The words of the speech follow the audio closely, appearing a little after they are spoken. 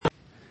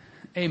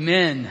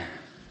Amen.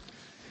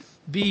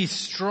 Be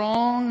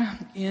strong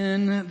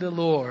in the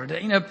Lord.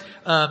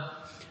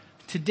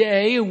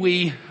 Today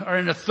we are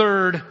in a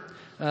third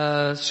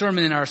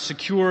sermon in our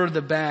Secure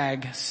the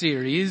Bag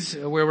series,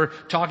 where we're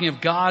talking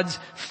of God's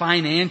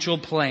financial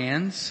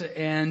plans.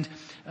 And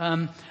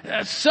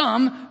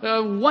some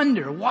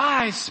wonder,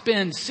 why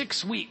spend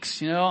 6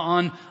 weeks,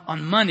 on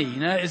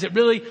money? Is it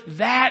really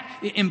that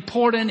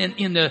important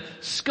in the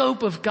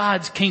scope of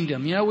God's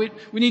kingdom?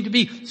 We need to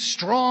be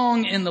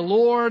strong in the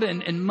Lord,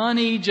 and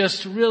money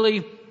just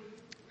really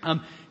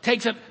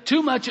takes up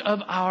too much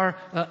of our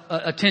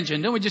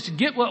attention. Don't we just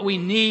get what we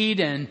need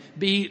and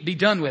be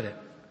done with it?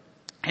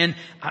 And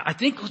I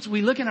think as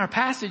we look in our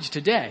passage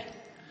today,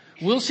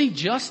 we'll see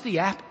just the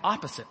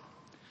opposite.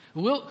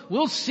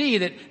 We'll see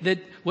that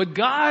what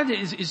God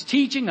is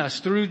teaching us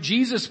through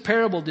Jesus'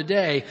 parable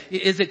today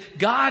is that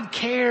God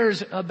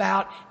cares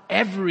about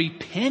every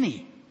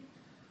penny.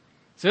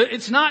 So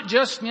it's not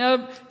just,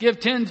 give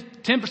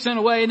 10%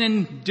 away and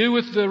then do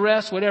with the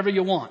rest whatever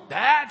you want.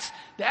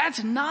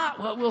 That's not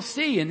what we'll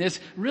see in this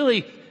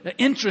really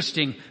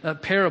interesting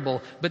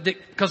parable.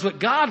 Because what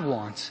God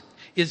wants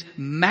is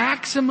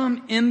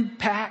maximum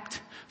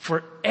impact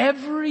for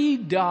every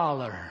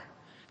dollar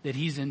that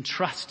He's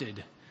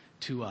entrusted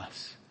to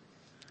us.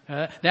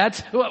 That's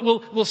what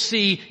we'll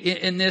see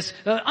in this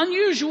one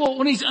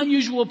of these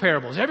unusual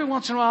parables. Every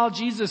once in a while,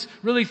 Jesus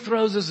really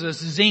throws us a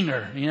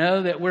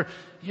zinger, that we're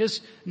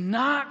just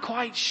not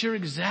quite sure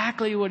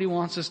exactly what He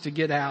wants us to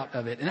get out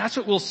of it. And that's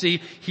what we'll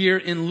see here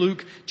in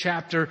Luke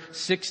chapter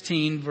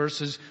 16,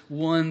 verses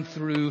 1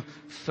 through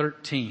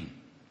 13.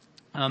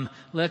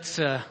 Let's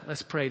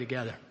pray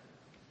together.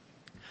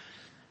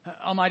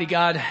 Almighty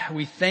God,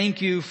 we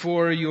thank You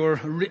for Your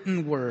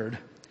written word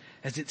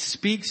as it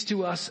speaks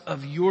to us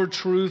of Your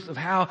truth, of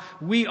how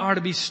we are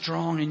to be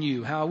strong in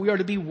You, how we are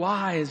to be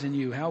wise in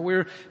You, how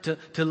we're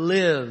to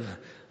live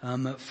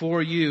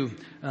for You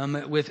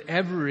with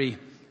every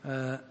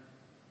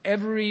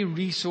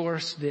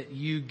resource that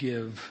You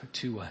give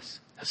to us.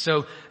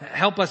 So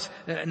help us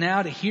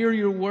now to hear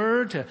Your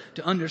word,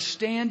 to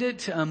understand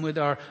it with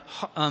our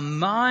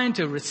mind,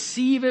 to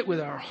receive it with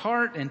our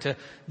heart, and to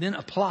then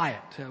apply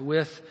it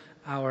with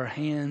our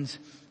hands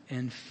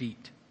and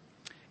feet.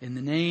 In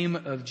the name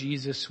of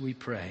Jesus we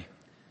pray.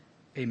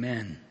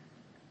 Amen.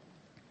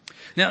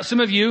 Now, some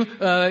of you,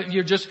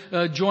 you're just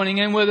joining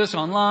in with us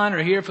online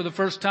or here for the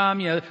first time.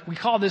 We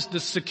call this the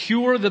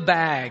Secure the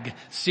Bag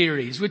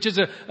series, which is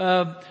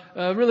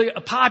really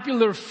a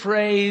popular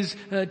phrase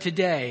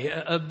today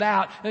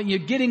about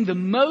getting the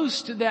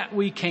most that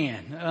we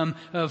can.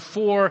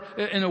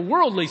 In a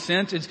worldly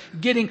sense, it's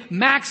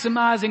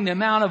maximizing the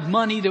amount of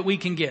money that we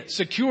can get.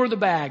 Secure the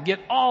bag, get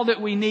all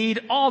that we need,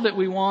 all that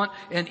we want,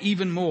 and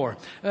even more.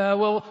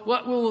 Well,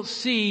 what we'll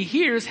see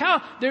here is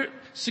how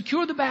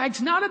secure the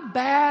bag's not a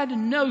bad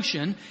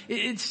notion.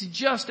 It's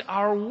just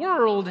our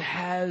world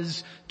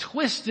has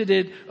twisted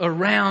it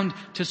around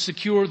to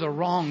secure the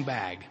wrong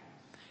bag.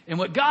 And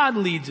what God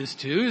leads us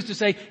to is to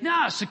say,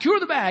 secure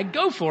the bag,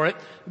 go for it,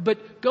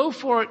 but go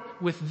for it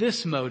with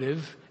this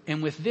motive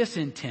and with this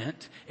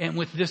intent and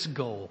with this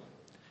goal.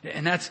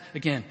 And that's,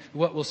 again,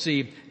 what we'll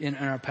see in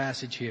our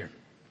passage here.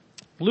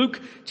 Luke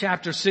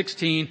chapter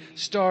 16,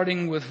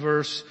 starting with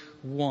verse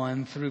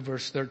 1 through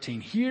verse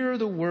 13. Hear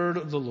the word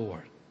of the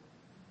Lord.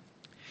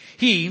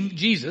 He,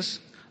 Jesus,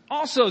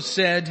 also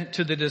said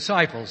to the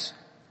disciples,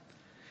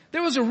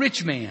 there was a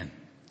rich man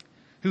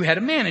who had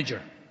a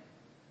manager,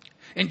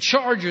 and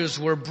charges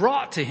were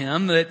brought to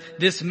him that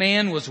this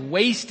man was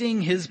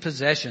wasting his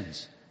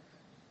possessions.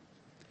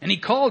 And he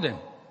called him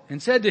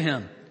and said to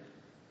him,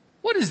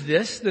 what is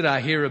this that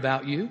I hear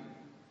about you?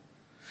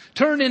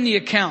 Turn in the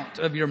account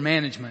of your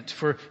management,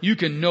 for you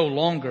can no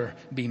longer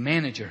be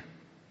manager.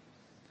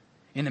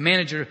 And the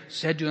manager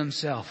said to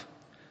himself,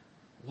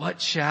 what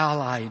shall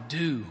I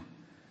do?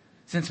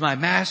 Since my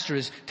master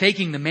is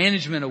taking the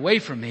management away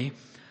from me,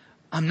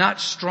 I'm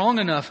not strong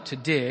enough to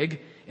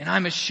dig, and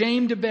I'm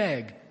ashamed to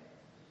beg.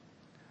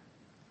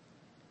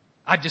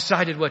 I've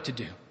decided what to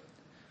do,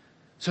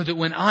 so that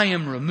when I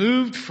am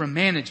removed from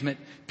management,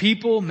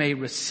 people may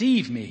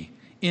receive me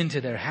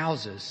into their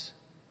houses.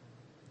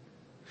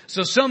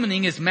 So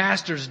summoning his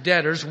master's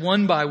debtors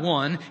one by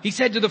one, he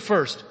said to the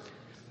first,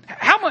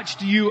 how much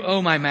do you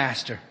owe my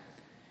master?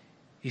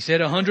 He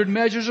said, 100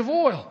 measures of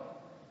oil.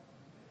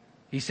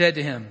 He said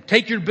to him,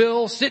 take your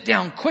bill, sit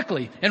down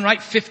quickly, and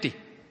write 50.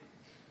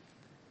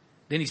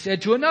 Then he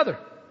said to another,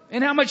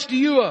 and how much do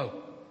you owe?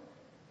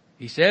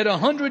 He said,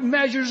 100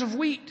 measures of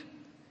wheat.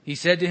 He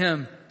said to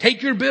him,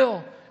 take your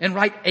bill and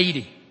write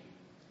 80.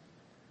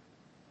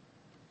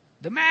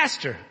 The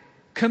master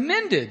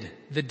commended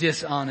the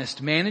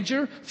dishonest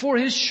manager for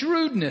his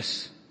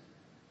shrewdness.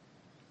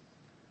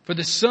 For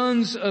the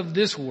sons of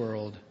this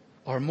world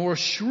are more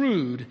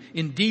shrewd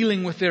in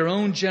dealing with their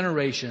own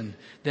generation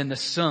than the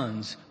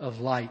sons of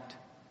light.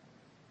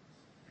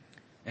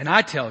 And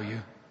I tell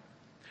you,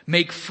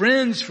 make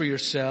friends for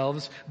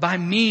yourselves by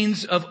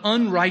means of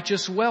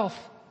unrighteous wealth,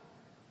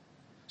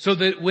 so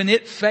that when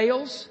it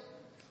fails,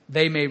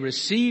 they may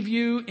receive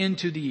you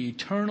into the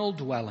eternal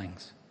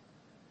dwellings.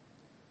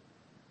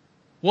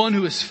 One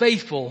who is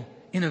faithful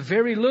in a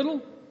very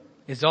little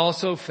is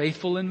also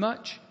faithful in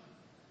much.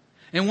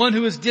 And one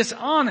who is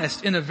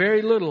dishonest in a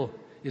very little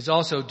is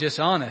also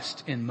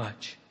dishonest in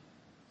much.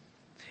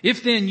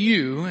 If then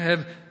you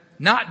have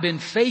not been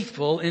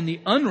faithful in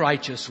the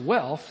unrighteous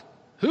wealth,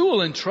 who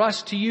will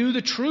entrust to you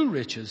the true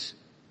riches?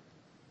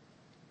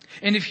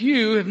 And if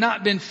you have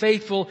not been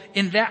faithful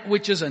in that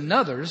which is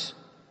another's,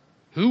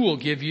 who will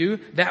give you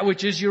that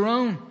which is your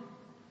own?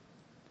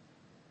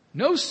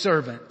 No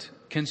servant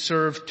can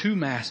serve two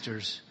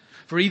masters,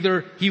 for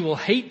either he will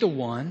hate the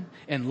one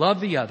and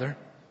love the other,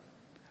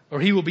 or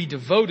he will be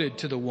devoted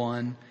to the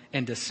one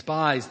and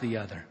despise the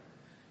other.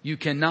 You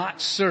cannot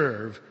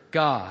serve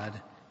God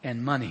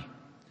and money.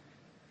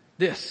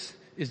 This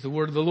is the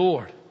word of the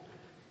Lord.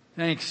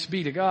 Thanks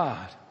be to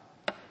God.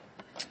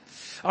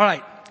 All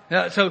right.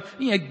 So,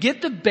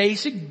 get the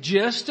basic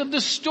gist of the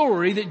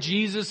story that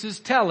Jesus is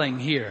telling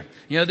here.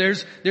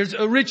 There's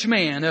a rich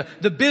man,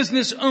 the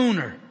business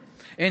owner,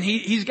 and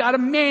he's got a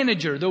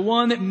manager, the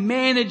one that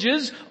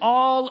manages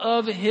all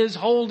of his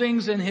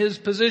holdings and his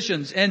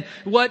positions. And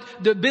what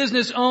the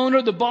business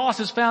owner, the boss,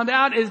 has found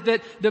out is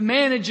that the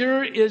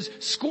manager is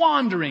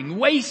squandering,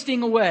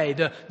 wasting away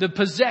the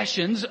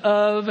possessions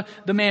of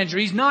the manager.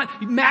 He's not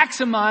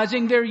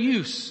maximizing their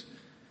use.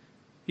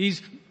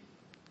 He's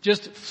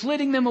just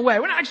flitting them away.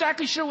 We're not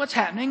exactly sure what's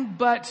happening,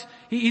 but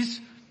he's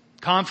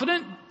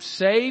confident,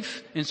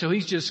 safe, and so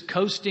he's just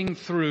coasting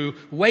through,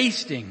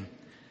 wasting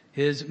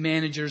his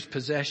manager's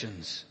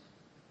possessions.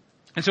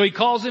 And so he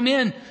calls him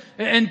in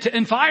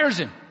and fires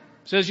him.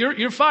 Says,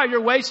 you're fired, you're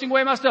wasting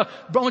away my stuff.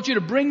 I want you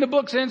to bring the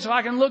books in so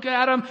I can look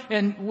at them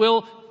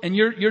and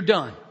you're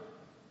done.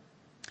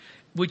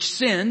 Which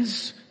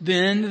sends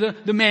then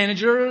the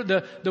manager,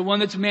 the one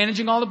that's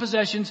managing all the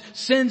possessions,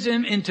 sends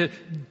him into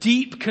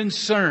deep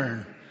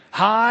concern.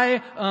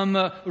 High,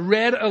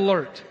 red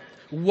alert.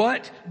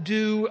 What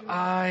do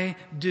I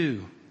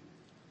do?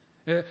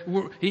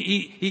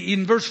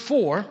 In verse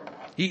 4,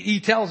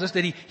 he tells us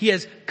that he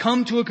has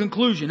come to a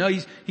conclusion. No,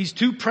 he's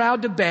too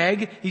proud to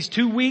beg. He's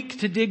too weak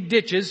to dig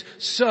ditches.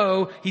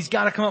 So he's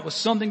got to come up with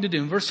something to do.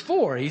 In verse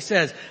 4, he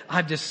says,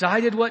 I've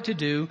decided what to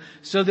do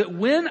so that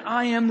when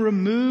I am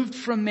removed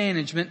from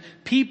management,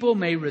 people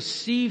may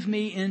receive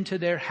me into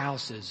their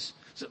houses.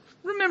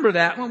 Remember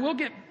that one.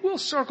 We'll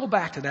circle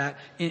back to that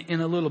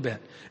in a little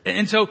bit.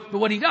 And so, but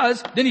what he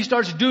does, then he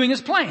starts doing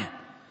his plan.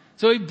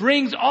 So he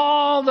brings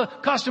all the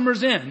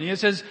customers in. He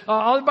says,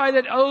 everybody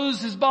that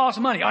owes his boss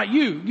money. All right,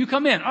 you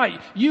come in. All right,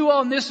 you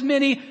own this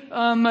many,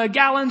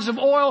 gallons of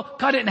oil,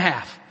 cut it in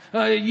half.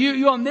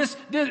 You own this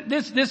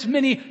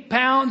many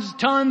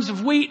tons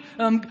of wheat,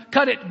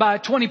 cut it by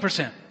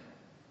 20%.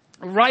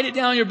 Write it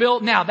down on your bill.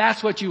 Now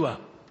that's what you owe.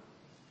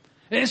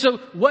 And so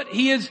what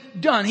he has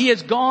done, he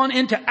has gone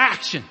into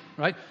action,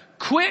 right?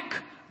 Quick,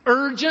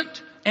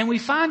 urgent, and we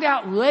find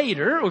out in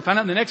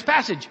the next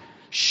passage,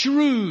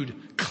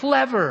 shrewd,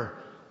 clever,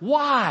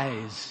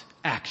 wise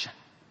action.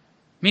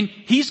 I mean,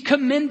 he's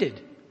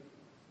commended.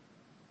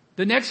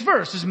 The next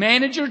verse, his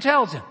manager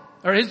tells him,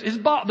 or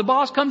the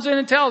boss comes in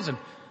and tells him,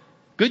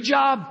 good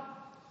job.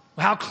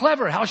 How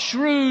clever, how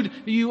shrewd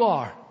you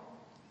are.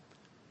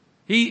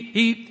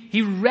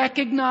 He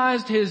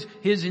recognized his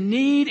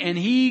need and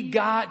he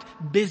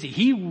got busy.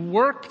 He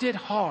worked it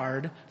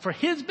hard for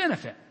his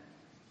benefit.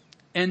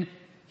 And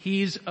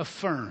he's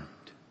affirmed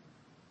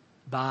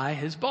by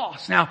his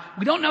boss. Now,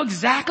 we don't know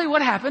exactly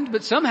what happened,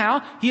 but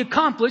somehow he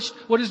accomplished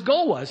what his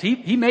goal was.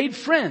 He made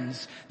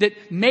friends that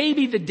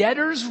maybe the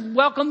debtors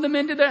welcomed them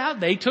into their house.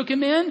 They took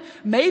him in.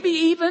 Maybe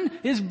even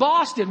his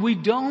boss did. We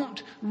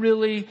don't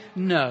really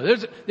know.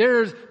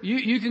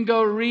 You can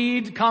go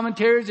read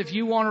commentaries if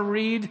you want to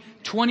read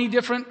 20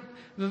 different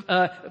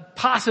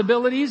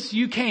possibilities.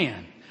 You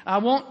can. I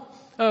won't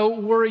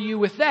worry you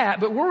with that,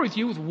 but worry with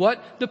you with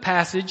what the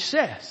passage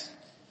says.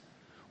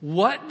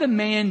 What the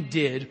man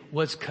did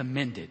was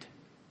commended.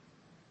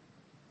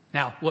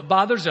 Now, what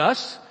bothers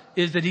us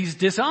is that he's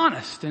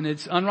dishonest and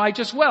it's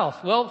unrighteous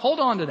wealth. Well,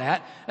 hold on to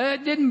that.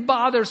 It didn't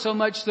bother so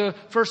much the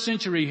first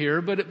century here,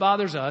 but it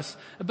bothers us.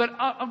 But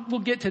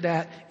we'll get to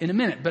that in a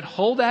minute. But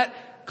hold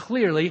that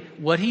clearly.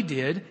 What he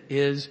did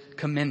is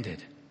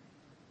commended.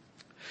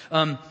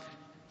 So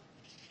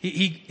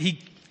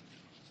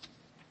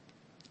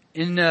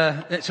in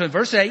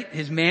verse 8,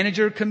 his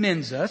manager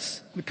commends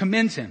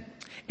him.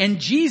 And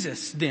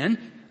Jesus then,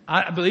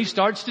 I believe,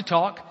 starts to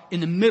talk in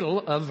the middle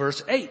of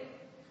verse 8.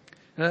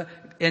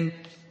 And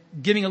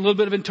giving a little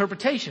bit of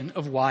interpretation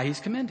of why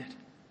he's commended.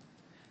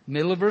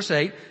 Middle of verse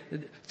 8.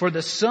 For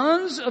the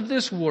sons of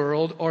this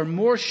world are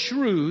more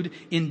shrewd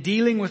in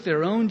dealing with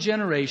their own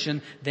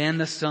generation than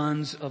the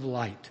sons of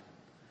light.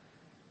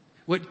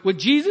 What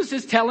Jesus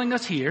is telling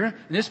us here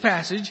in this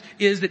passage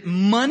is that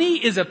money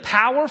is a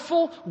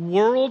powerful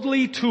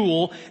worldly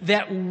tool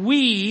that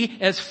we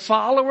as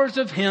followers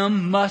of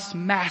Him must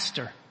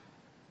master.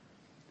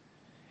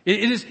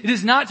 It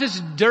is not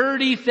this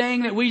dirty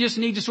thing that we just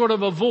need to sort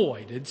of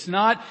avoid. It's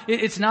not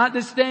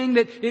this thing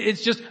that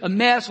it's just a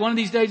mess. One of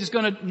these days it's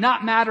going to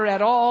not matter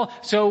at all.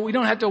 So we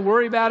don't have to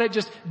worry about it.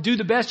 Just do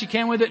the best you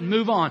can with it and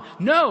move on.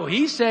 No,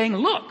 he's saying,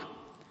 look,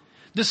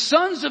 the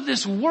sons of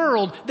this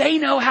world, they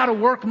know how to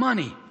work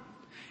money.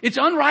 It's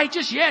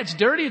unrighteous. Yeah, it's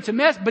dirty. It's a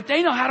mess, but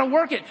they know how to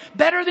work it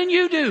better than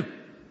you do.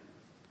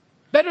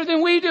 Better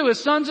than we do as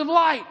sons of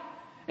light.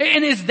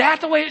 And is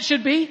that the way it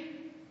should be?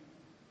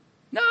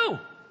 No.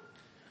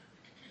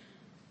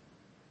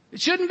 It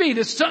shouldn't be.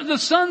 The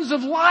sons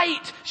of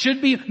light should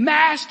be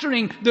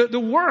mastering the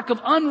work of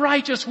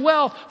unrighteous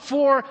wealth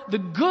for the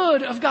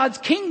good of God's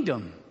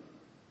kingdom.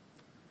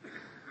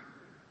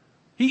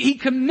 He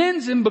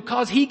commends him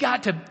because he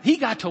got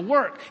to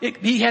work.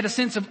 He had a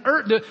sense of,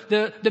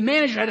 the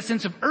manager had a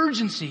sense of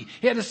urgency.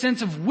 He had a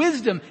sense of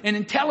wisdom and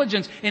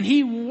intelligence, and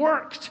he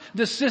worked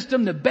the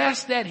system the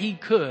best that he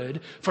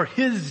could for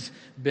his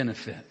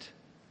benefit.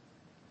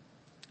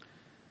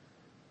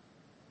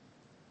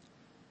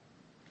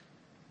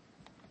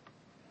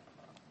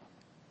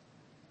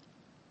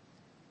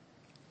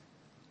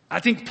 I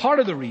think part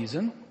of the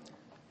reason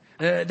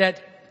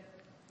that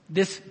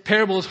this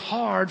parable is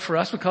hard for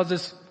us because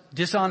this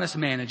dishonest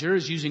manager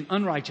is using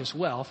unrighteous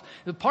wealth.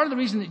 Part of the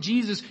reason that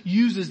Jesus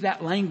uses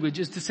that language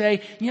is to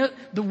say,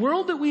 the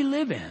world that we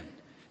live in,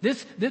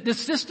 the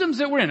systems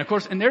that we're in, of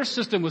course, and their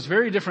system was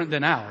very different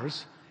than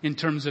ours in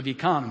terms of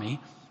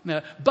economy,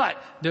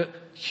 but the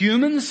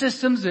human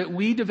systems that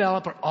we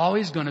develop are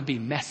always going to be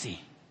messy.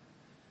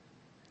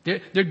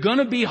 They're going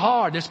to be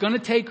hard. It's going to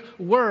take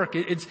work.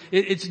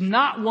 It's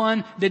not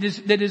one that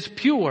is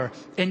pure.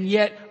 And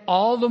yet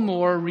all the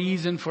more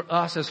reason for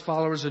us as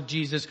followers of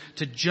Jesus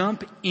to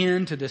jump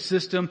into the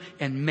system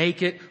and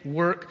make it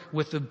work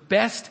with the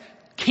best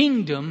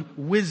kingdom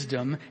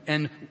wisdom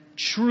and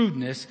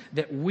shrewdness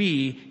that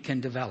we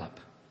can develop.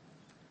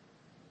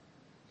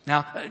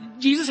 Now,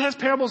 Jesus has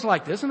parables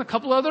like this in a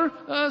couple other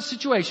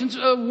situations.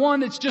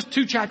 One that's just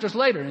 2 chapters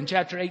later in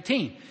chapter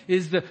 18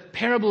 is the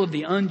parable of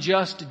the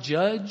unjust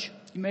judge.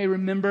 You may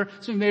remember,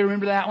 some of you may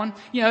remember that one.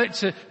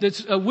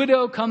 It's a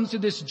widow comes to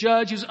this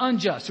judge who's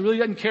unjust, who really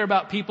doesn't care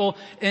about people,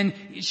 and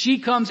she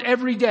comes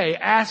every day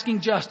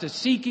asking justice,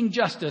 seeking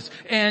justice.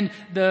 And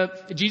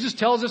Jesus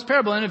tells this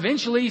parable, and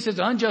eventually he says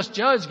the unjust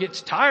judge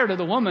gets tired of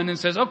the woman and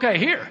says, okay,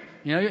 here.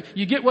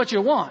 You get what you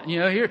want.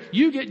 Here,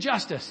 you get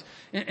justice.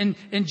 And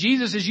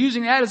Jesus is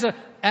using that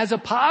as a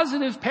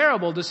positive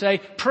parable to say,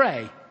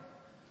 pray.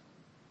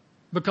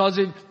 Because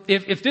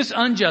if this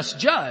unjust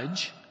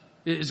judge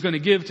is going to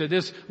give to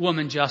this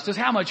woman justice,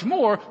 how much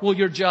more will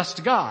your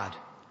just God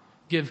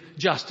give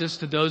justice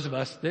to those of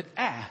us that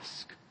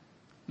ask?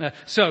 And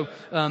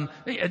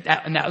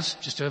that was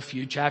just a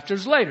few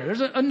chapters later.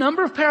 There's a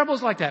number of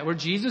parables like that where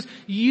Jesus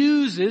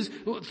uses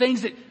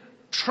things that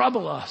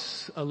trouble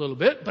us a little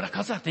bit, but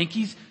because I think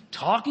he's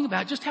talking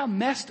about just how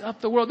messed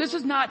up the world. This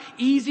is not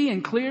easy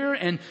and clear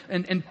and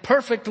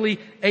perfectly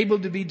able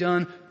to be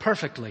done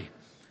perfectly.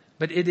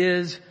 But it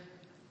is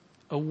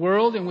a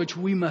world in which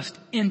we must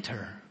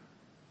enter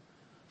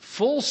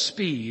full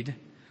speed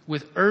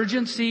with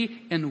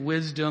urgency and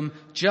wisdom,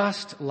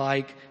 just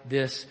like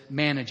this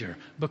manager.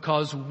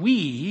 Because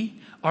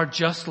we are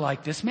just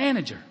like this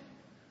manager.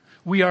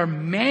 We are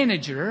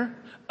manager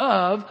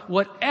of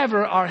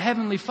whatever our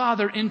Heavenly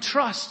Father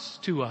entrusts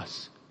to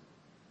us.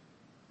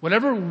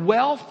 Whatever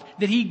wealth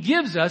that He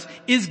gives us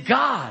is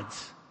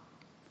God's.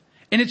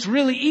 And it's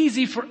really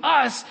easy for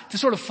us to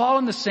sort of fall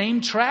in the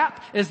same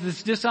trap as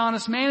this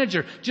dishonest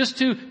manager, just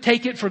to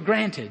take it for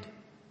granted.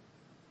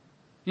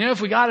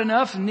 If we got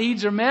enough and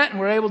needs are met and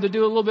we're able to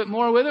do a little bit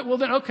more with it, well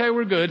then, okay,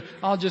 we're good.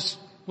 We'll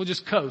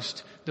just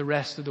coast the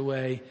rest of the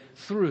way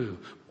through.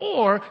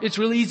 Or it's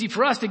really easy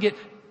for us to get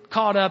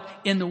caught up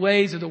in the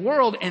ways of the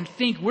world and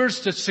think we're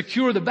to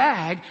secure the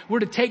bag. We're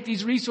to take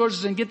these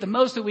resources and get the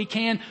most that we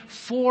can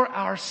for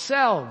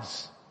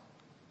ourselves,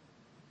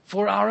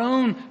 for our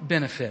own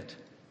benefit.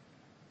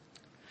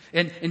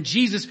 And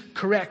Jesus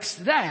corrects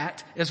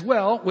that as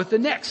well with the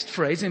next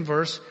phrase in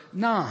verse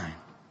 9.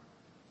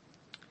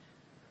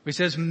 He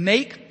says, let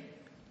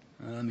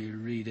me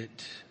read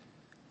it.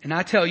 And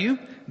I tell you,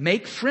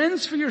 make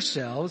friends for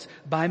yourselves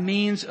by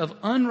means of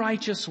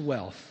unrighteous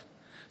wealth,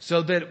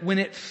 so that when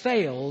it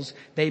fails,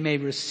 they may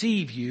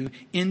receive you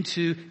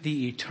into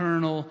the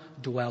eternal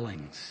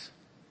dwellings.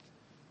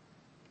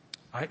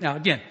 All right, now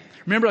again,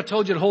 remember I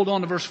told you to hold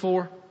on to verse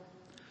 4?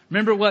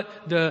 Remember what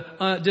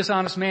the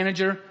dishonest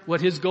manager,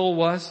 what his goal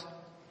was?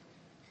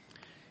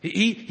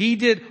 He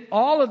did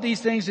all of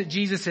these things that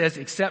Jesus says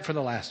except for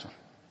the last one.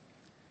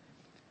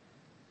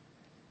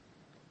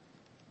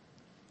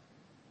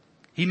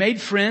 He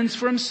made friends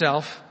for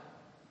himself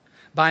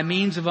by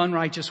means of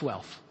unrighteous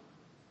wealth.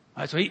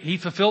 All right, so he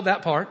fulfilled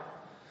that part.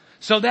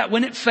 So that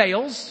when it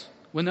fails,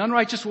 when the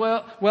unrighteous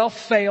wealth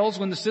fails,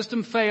 when the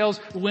system fails,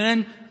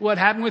 when what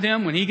happened with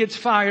him, when he gets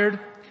fired,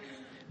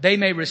 they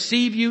may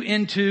receive you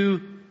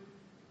into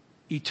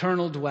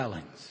eternal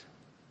dwellings.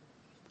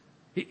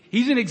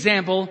 He's an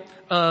example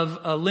of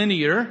a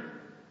linear,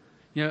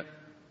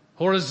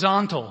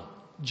 horizontal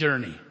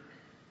journey.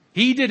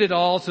 He did it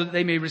all so that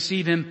they may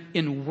receive him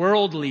in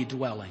worldly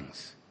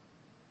dwellings.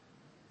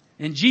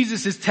 And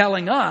Jesus is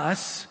telling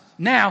us,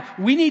 now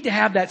we need to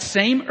have that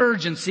same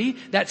urgency,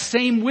 that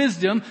same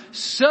wisdom,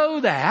 so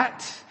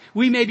that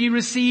we may be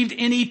received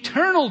in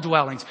eternal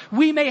dwellings.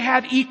 We may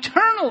have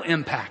eternal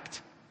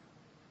impact.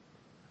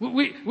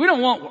 We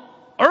don't want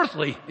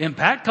earthly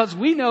impact because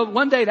we know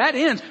one day that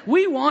ends.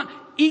 We want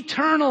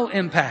eternal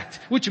impact,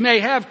 which may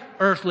have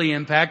earthly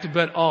impact,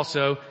 but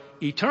also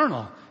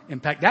eternal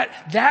impact.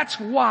 That's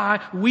why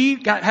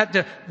we have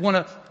to want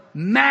to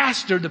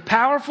master the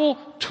powerful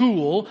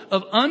tool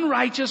of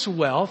unrighteous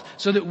wealth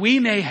so that we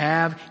may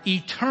have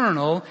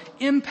eternal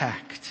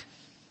impact.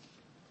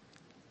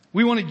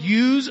 We want to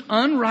use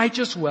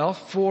unrighteous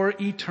wealth for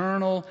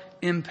eternal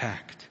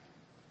impact.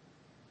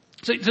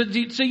 So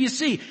you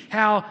see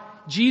how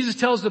Jesus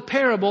tells the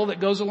parable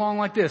that goes along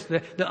like this.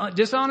 The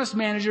dishonest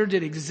manager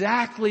did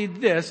exactly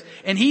this,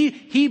 and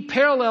he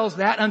parallels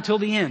that until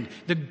the end.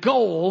 The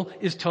goal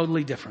is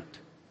totally different.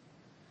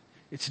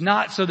 It's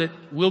not so that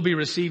we'll be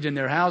received in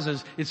their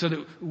houses. It's so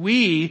that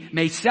we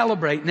may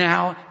celebrate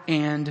now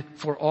and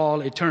for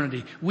all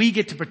eternity. We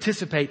get to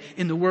participate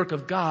in the work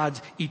of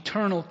God's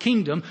eternal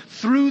kingdom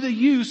through the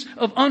use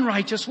of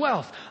unrighteous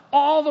wealth.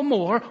 All the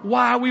more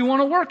why we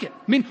want to work it.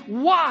 I mean,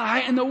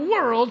 why in the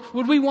world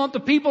would we want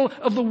the people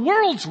of the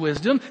world's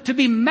wisdom to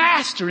be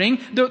mastering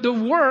the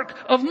work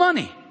of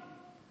money?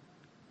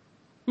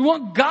 We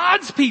want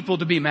God's people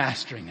to be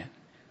mastering it.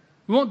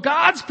 We want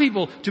God's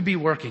people to be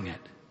working it.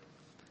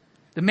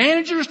 The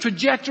manager's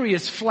trajectory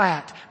is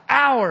flat.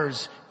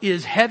 Ours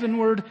is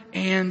heavenward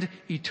and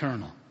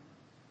eternal.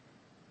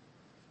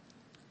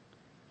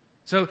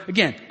 So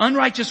again,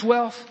 unrighteous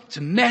wealth, it's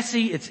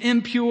messy, it's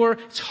impure,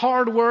 it's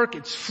hard work,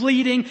 it's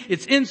fleeting,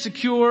 it's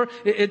insecure,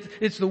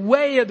 it's the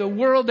way of the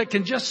world that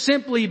can just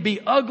simply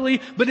be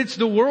ugly, but it's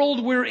the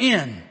world we're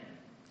in.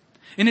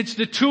 And it's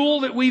the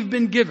tool that we've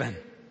been given,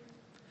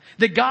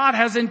 that God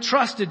has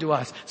entrusted to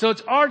us. So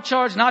it's our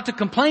charge not to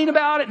complain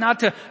about it,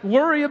 not to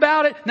worry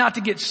about it, not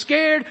to get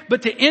scared,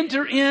 but to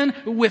enter in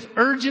with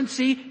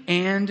urgency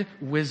and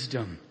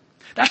wisdom.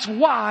 That's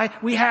why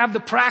we have the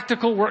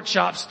practical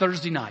workshops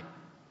Thursday night.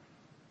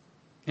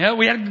 You know,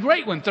 we had a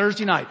great one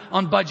Thursday night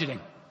on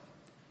budgeting.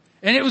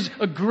 And it was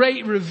a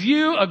great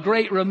review, a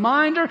great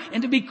reminder,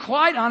 and to be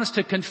quite honest,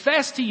 to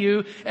confess to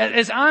you,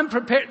 as I'm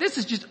prepared, this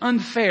is just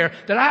unfair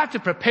that I have to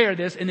prepare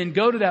this and then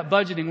go to that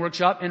budgeting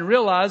workshop and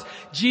realize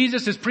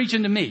Jesus is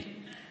preaching to me.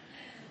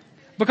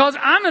 Because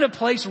I'm in a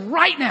place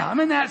right now,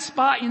 I'm in that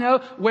spot,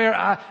 where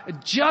I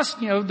just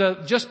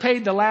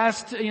paid the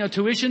last,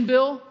 tuition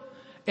bill.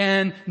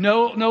 And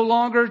no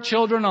longer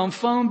children on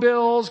phone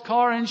bills,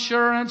 car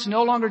insurance,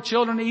 no longer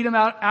children to eat them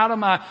out of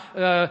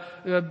my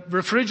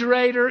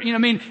refrigerator.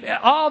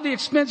 All the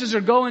expenses are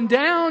going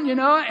down,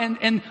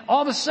 and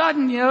all of a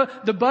sudden,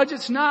 the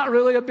budget's not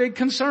really a big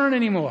concern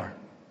anymore.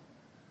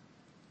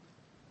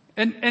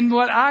 And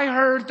what I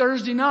heard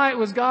Thursday night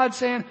was God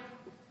saying,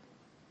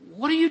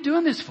 what are you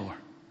doing this for?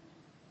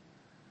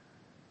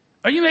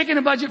 Are you making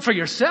a budget for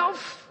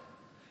yourself?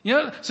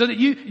 So that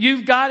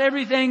you've got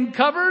everything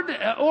covered,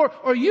 or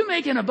are you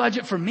making a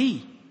budget for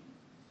me?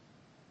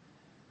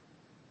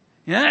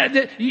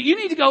 You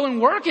need to go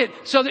and work it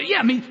so that,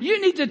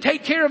 you need to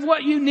take care of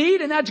what you need,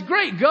 and that's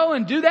great. Go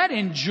and do that.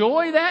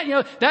 Enjoy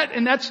that.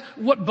 And that's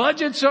what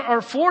budgets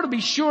are for, to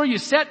be sure you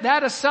set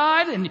that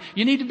aside, and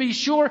you need to be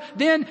sure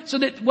then so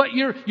that what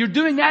you're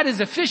doing that as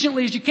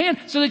efficiently as you can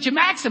so that you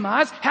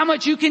maximize how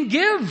much you can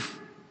give.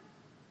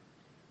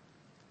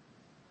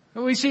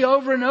 We see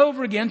over and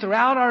over again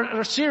throughout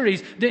our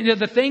series,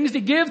 the things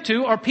to give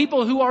to are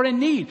people who are in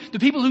need, the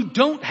people who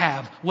don't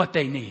have what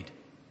they need.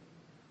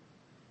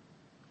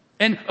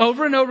 And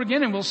over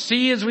again, and we'll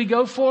see as we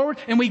go forward,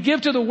 and we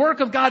give to the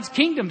work of God's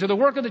kingdom, to the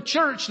work of the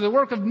church, to the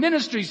work of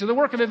ministries, to the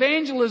work of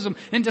evangelism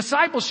and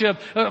discipleship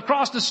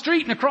across the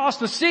street and across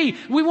the sea.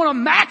 We want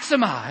to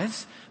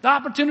maximize the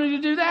opportunity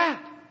to do that.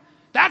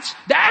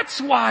 That's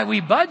why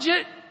we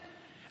budget.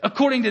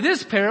 According to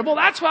this parable,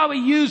 that's why we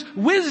use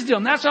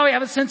wisdom. That's why we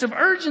have a sense of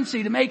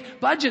urgency to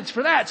make budgets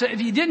for that. So if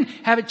you didn't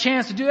have a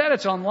chance to do that,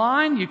 it's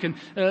online. You can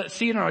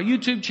see it on our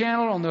YouTube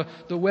channel, on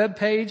the web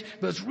page.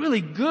 But it's really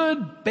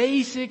good,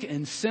 basic,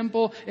 and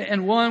simple.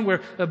 And one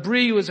where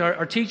Bree was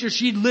our teacher.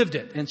 She lived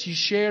it, and she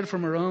shared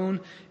from her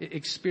own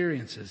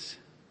experiences.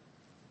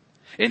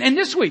 And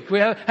this week we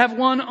have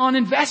one on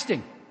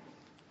investing.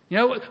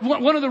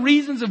 One of the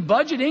reasons of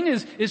budgeting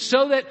is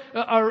so that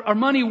our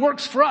money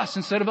works for us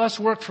instead of us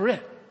work for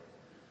it.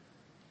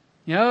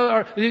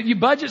 Or you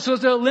budget so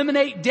as to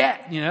eliminate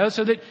debt,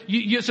 so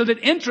that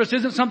interest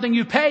isn't something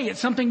you pay, it's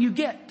something you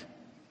get.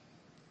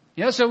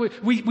 So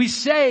we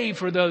save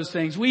for those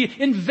things. We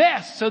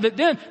invest so that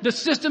then the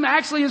system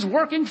actually is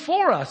working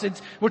for us.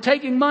 We're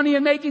taking money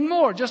and making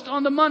more just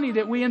on the money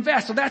that we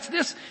invest. So that's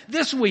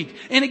this week.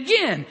 And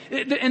again,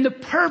 and the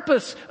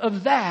purpose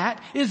of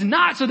that is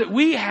not so that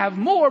we have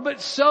more,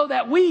 but so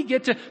that we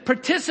get to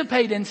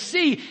participate and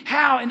see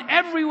how in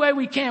every way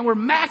we can we're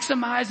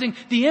maximizing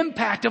the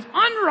impact of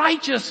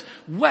unrighteous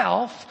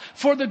wealth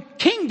for the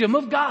kingdom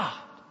of God.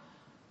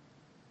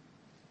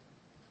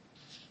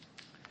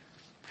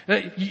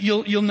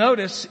 You'll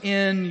notice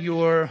in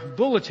your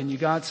bulletin you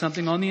got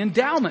something on the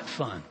endowment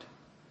fund.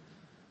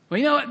 Well,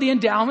 you know what? The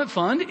endowment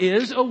fund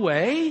is a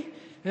way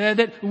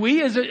that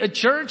we as a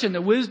church and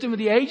the wisdom of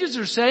the ages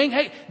are saying,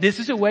 hey, this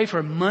is a way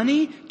for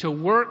money to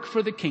work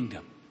for the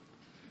kingdom.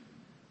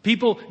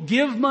 People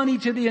give money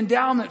to the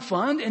endowment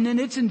fund and then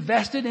it's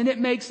invested and it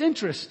makes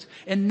interest.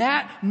 And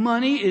that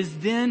money is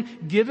then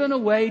given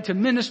away to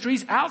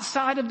ministries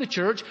outside of the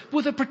church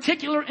with a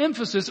particular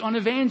emphasis on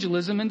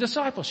evangelism and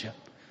discipleship.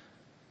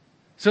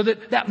 So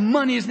that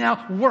money is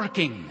now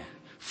working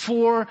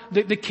for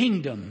the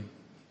kingdom.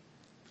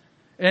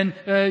 And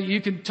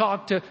you can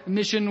talk to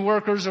mission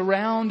workers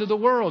around the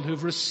world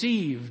who've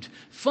received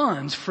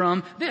funds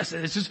from this.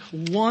 This is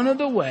one of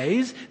the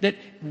ways that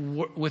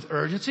with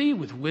urgency,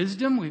 with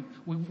wisdom,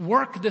 we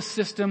work the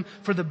system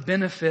for the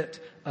benefit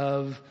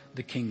of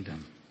the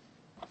kingdom.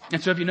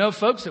 And so if you know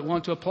folks that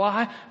want to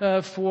apply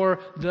for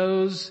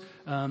those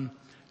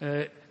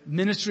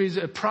ministries,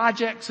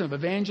 projects of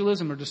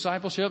evangelism or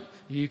discipleship,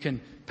 you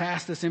can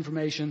pass this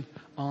information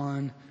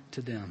on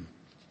to them.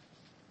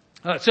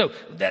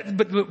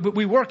 But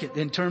we work it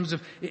in terms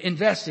of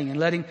investing and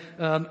letting,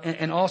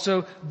 and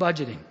also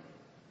budgeting.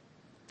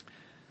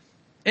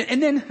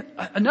 And then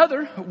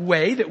another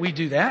way that we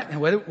do that,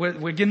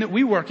 and again that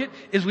we work it,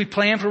 is we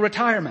plan for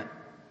retirement.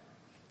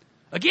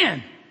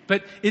 Again,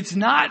 but it's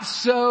not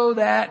so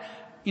that,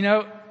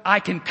 I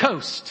can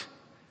coast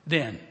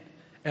then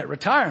at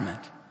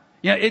retirement.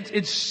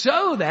 It's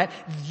so that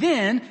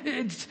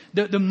then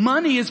the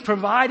money is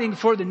providing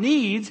for the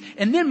needs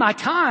and then my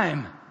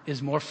time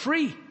is more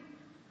free.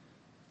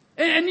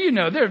 And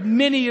there are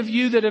many of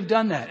you that have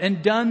done that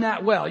and done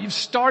that well. You've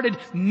started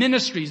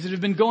ministries that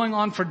have been going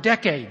on for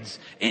decades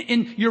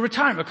in your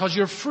retirement because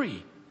you're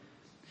free.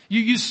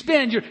 You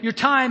spend your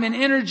time and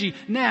energy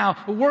now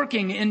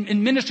working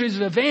in ministries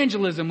of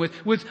evangelism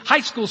with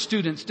high school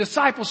students,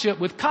 discipleship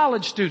with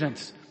college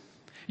students.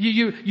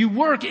 You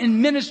work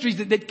in ministries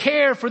that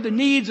care for the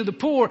needs of the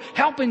poor,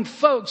 helping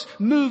folks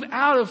move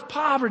out of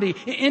poverty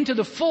into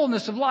the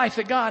fullness of life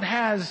that God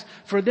has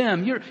for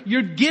them.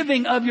 You're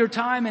giving of your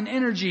time and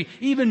energy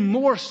even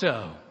more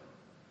so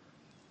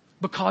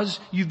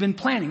because you've been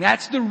planning.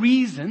 That's the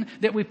reason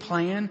that we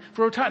plan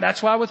for retirement.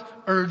 That's why with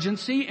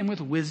urgency and with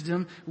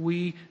wisdom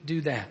we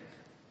do that.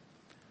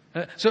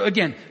 So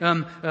again,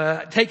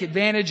 take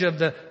advantage of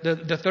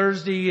the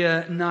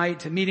Thursday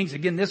night meetings.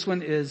 Again, this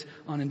one is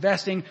on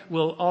investing.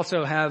 We'll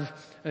also have,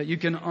 you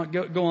can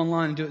go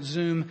online and do it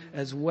Zoom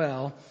as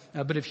well.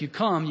 But if you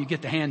come, you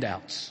get the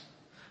handouts.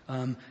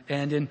 And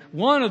in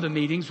one of the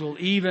meetings, we'll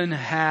even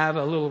have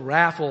a little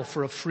raffle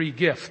for a free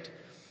gift.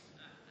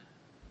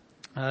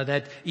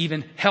 That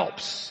even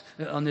helps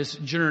on this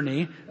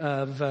journey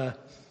of,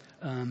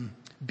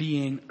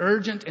 being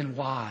urgent and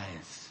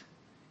wise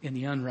in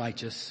the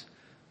unrighteous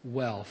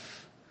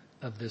wealth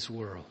of this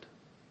world.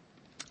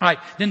 All right,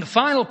 then the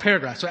final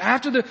paragraph. So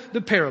after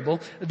the parable,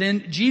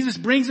 then Jesus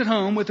brings it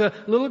home with a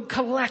little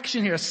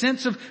collection here, a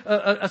sense of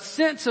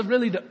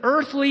really the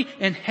earthly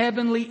and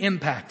heavenly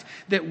impact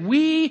that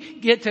we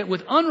get to,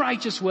 with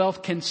unrighteous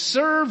wealth, can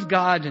serve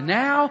God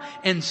now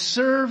and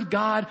serve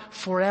God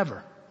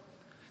forever.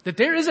 That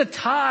there is a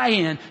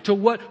tie-in to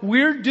what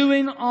we're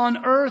doing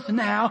on earth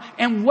now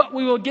and what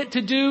we will get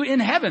to do in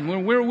heaven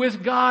when we're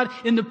with God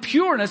in the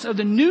pureness of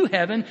the new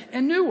heaven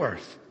and new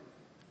earth.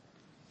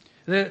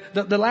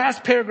 The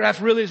last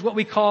paragraph really is what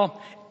we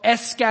call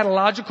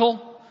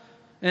eschatological,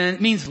 and it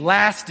means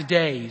last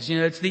days.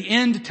 It's the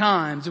end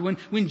times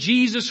when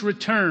Jesus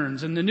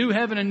returns and the new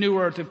heaven and new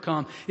earth have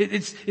come.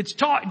 It's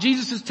taught,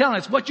 Jesus is telling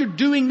us what you're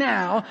doing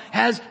now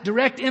has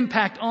direct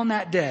impact on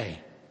that day.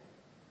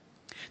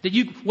 That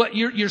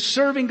you're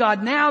serving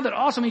God now, that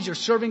also means you're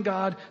serving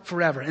God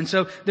forever. And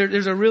so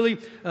there's a really,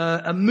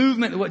 a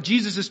movement of what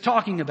Jesus is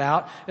talking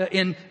about,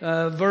 in,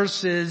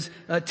 verses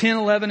 10,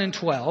 11, and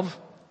 12,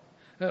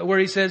 where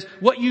he says,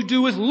 what you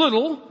do with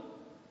little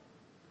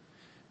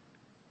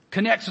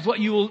connects with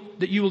what you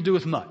will do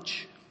with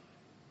much.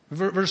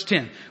 Verse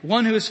 10,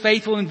 one who is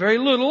faithful in very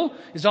little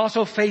is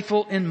also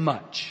faithful in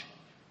much.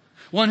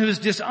 One who is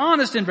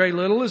dishonest in very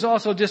little is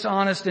also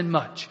dishonest in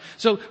much.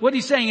 So what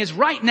he's saying is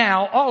right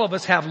now, all of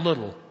us have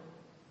little.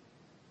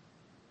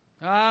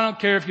 I don't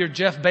care if you're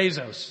Jeff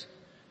Bezos.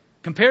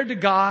 Compared to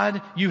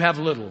God, you have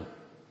little.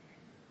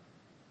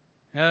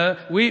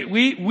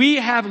 We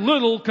have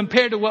little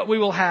compared to what we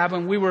will have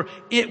when we were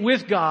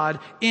with God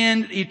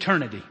in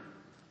eternity.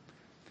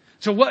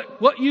 So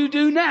what you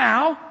do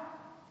now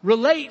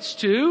relates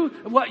to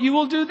what you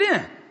will do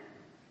then.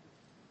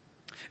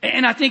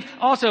 And I think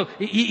also,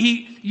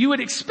 you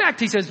would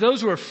expect, he says,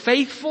 those who are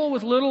faithful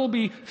with little will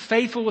be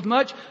faithful with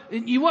much.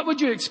 What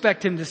would you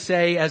expect him to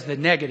say as the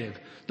negative?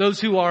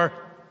 Those who are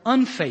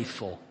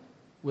unfaithful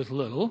with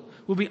little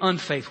will be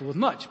unfaithful with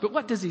much. But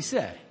what does he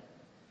say?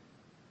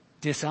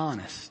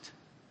 Dishonest.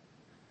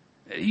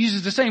 He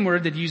uses the same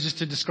word that he uses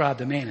to describe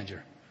the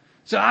manager.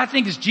 So I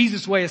think it's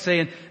Jesus' way of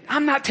saying,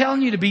 I'm not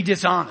telling you to be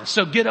dishonest,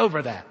 so get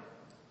over that.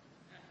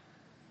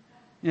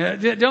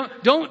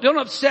 Don't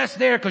obsess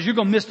there because you're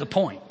going to miss the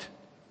point.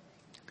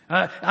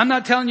 I'm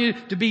not telling you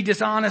to be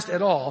dishonest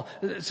at all.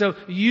 So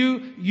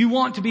you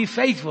want to be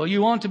faithful.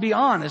 You want to be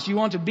honest. You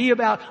want to be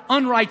about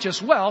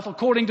unrighteous wealth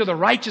according to the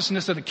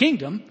righteousness of the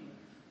kingdom.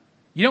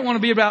 You don't want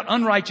to be about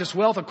unrighteous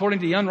wealth according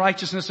to the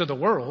unrighteousness of the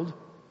world.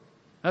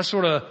 That's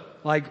sort of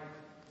like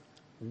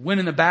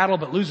winning the battle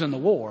but losing the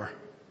war.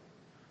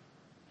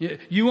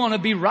 You want to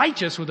be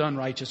righteous with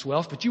unrighteous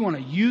wealth, but you want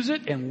to use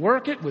it and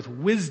work it with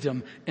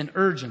wisdom and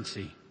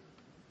urgency.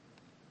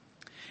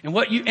 And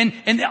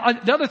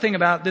the other thing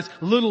about this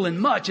little and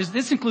much is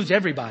this includes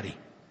everybody.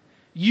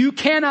 You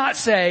cannot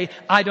say,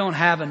 I don't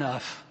have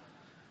enough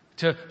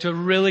to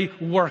really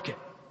work it.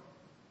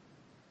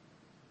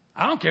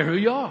 I don't care who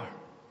you are.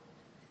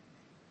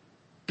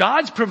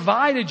 God's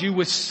provided you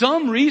with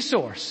some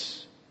resource.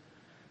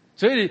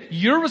 So it is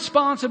your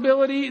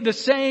responsibility the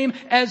same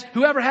as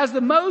whoever has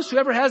the most,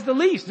 whoever has the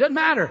least. It doesn't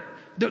matter.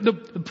 The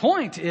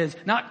point is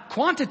not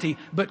quantity,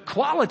 but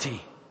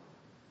quality.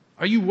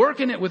 Are you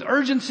working it with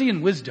urgency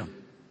and wisdom?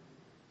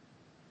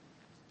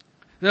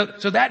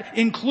 So that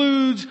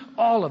includes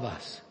all of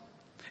us.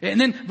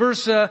 And then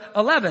verse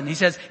 11, he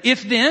says,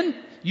 if then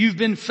you've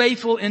been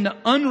faithful in the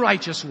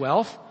unrighteous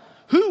wealth,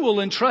 who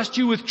will entrust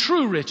you with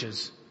true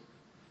riches?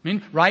 I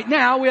mean, right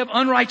now we have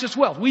unrighteous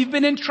wealth. We've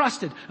been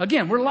entrusted.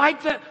 Again, we're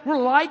like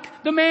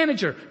the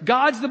manager.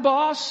 God's the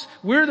boss.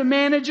 We're the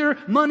manager.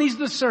 Money's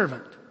the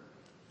servant.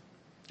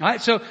 All right,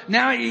 so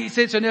now he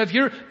said, so now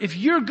if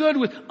you're good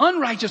with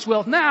unrighteous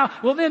wealth now,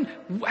 well then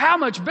how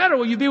much better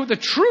will you be with the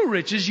true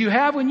riches you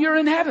have when you're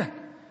in heaven?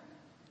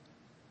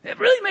 It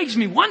really makes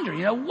me wonder,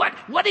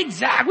 what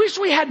exactly, wish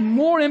we had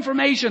more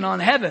information on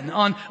heaven,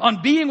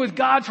 on being with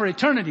God for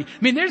eternity.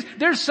 I mean,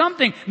 there's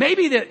something,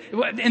 maybe that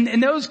in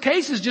those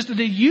cases, just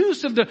the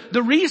use of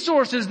the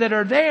resources that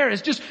are there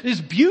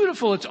is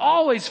beautiful. It's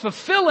always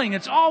fulfilling.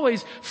 It's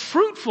always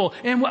fruitful.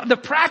 And the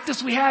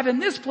practice we have in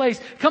this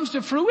place comes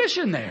to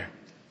fruition there.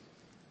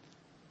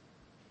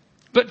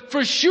 But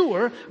for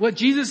sure, what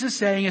Jesus is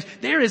saying is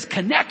there is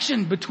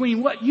connection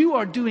between what you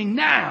are doing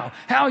now,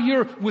 how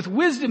you're with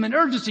wisdom and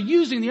urgency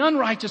using the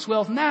unrighteous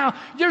wealth now.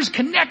 There's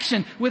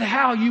connection with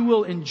how you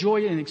will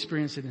enjoy it and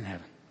experience it in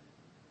heaven.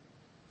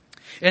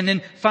 And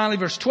then finally,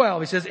 verse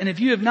 12, he says, and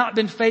if you have not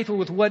been faithful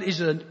with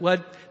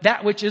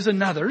that which is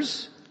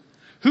another's,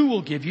 who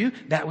will give you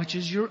that which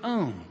is your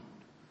own?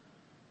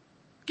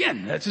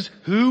 Again, that's just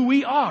who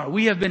we are.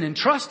 We have been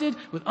entrusted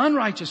with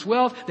unrighteous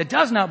wealth that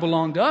does not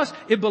belong to us.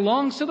 It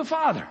belongs to the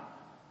Father.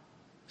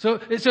 So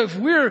if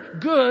we're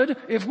good,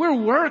 if we're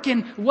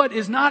working what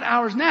is not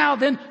ours now,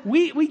 then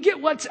we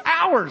get what's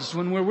ours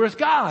when we're with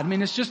God. I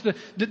mean, it's just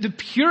the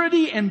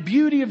purity and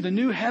beauty of the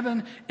new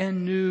heaven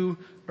and new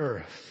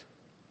earth.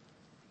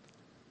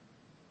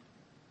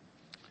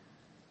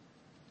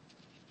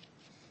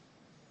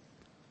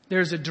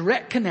 There's a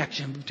direct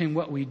connection between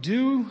what we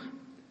do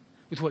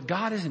with what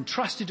God has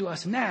entrusted to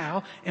us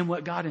now and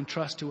what God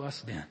entrusts to us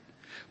then.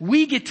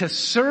 We get to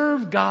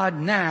serve God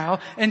now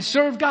and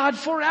serve God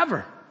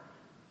forever.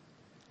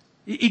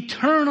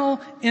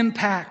 Eternal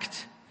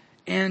impact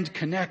and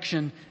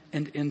connection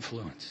and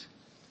influence.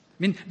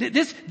 I mean,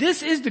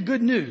 this is the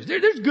good news.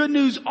 There's good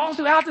news all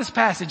throughout this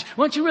passage.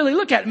 Once you really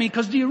look at me,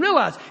 because do you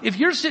realize if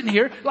you're sitting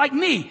here like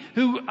me,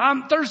 who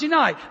Thursday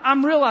night,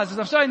 I'm realizing as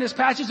I'm studying this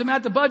passage, I'm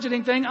at the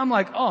budgeting thing, I'm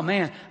like, oh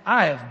man,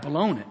 I have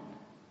blown it.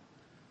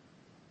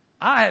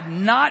 I have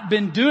not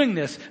been doing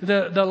this.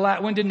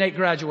 When did Nate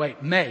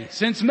graduate? May.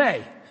 Since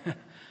May.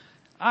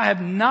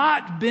 I've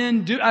not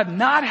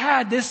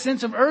had this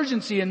sense of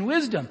urgency and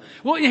wisdom.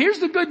 Well, here's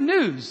the good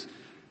news.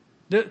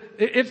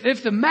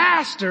 If the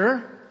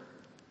master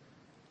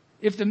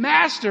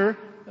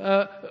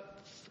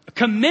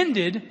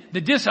commended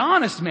the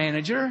dishonest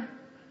manager,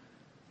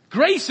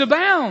 grace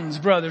abounds,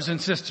 brothers and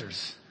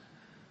sisters.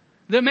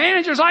 The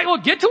manager's like, well,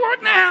 get to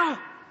work now.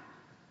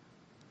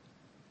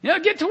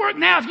 Get to work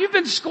now. If you've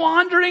been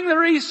squandering the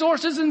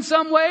resources in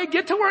some way,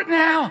 get to work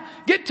now.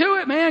 Get to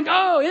it, man.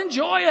 Go.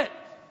 Enjoy it.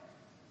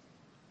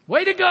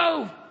 Way to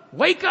go.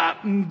 Wake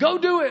up and go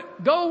do it.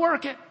 Go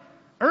work it.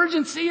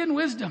 Urgency and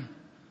wisdom.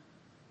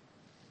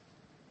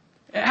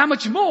 How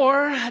much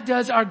more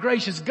does our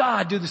gracious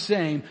God do the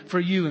same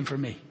for you and for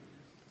me?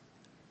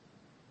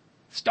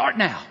 Start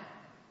now.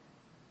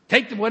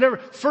 Take whatever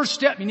first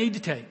step you need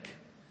to take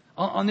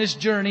on this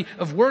journey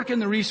of working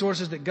the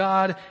resources that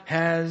God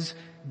has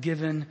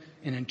given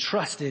and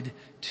entrusted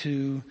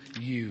to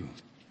you.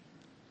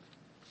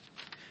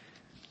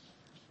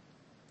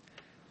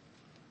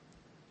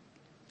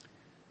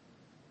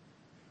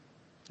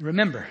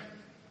 Remember,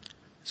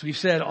 as we've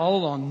said all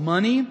along,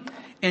 money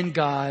and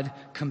God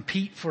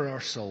compete for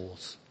our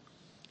souls.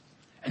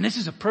 And this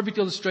is a perfect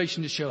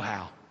illustration to show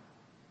how.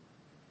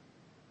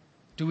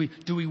 Do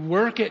we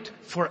work it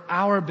for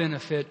our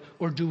benefit,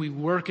 or do we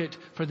work it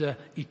for the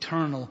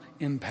eternal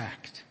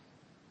impact?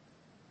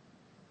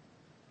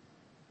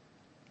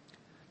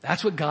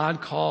 That's what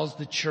God calls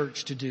the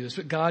church to do. That's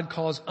what God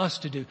calls us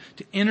to do.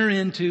 To enter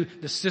into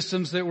the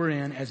systems that we're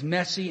in, as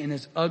messy and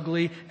as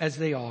ugly as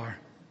they are.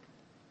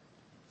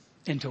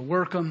 And to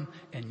work them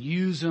and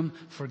use them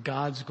for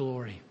God's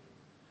glory.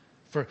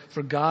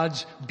 for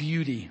God's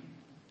beauty,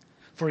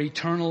 for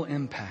eternal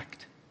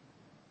impact.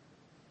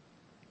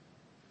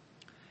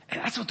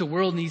 And that's what the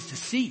world needs to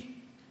see.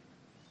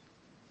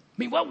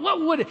 I mean, what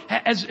would,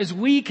 as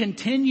we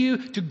continue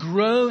to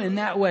grow in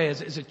that way,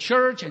 as a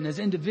church and as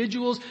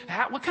individuals,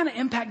 what kind of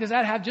impact does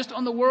that have just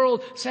on the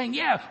world saying,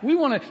 yeah, we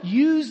want to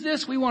use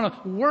this, we want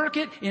to work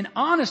it in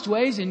honest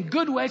ways, in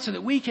good ways, so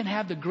that we can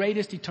have the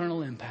greatest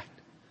eternal impact?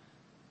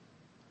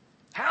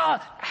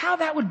 How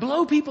that would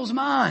blow people's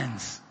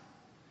minds.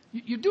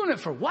 You're doing it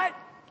for what?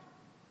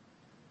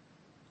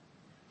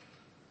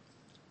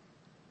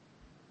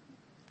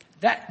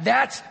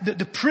 That's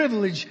the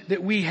privilege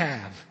that we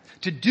have.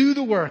 To do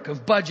the work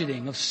of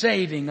budgeting, of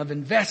saving, of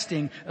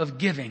investing, of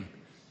giving.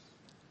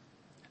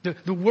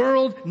 The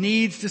world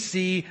needs to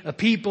see a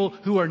people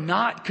who are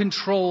not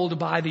controlled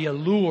by the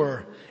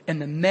allure and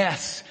the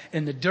mess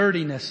and the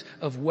dirtiness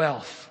of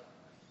wealth.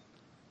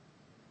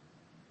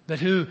 But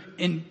who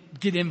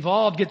get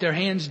involved, get their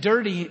hands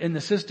dirty in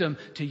the system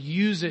to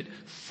use it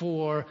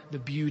for the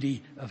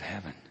beauty of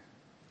heaven.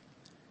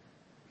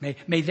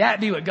 May that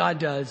be what God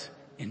does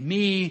in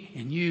me,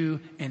 in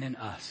you, and in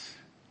us.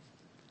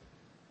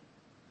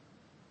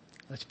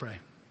 Let's pray.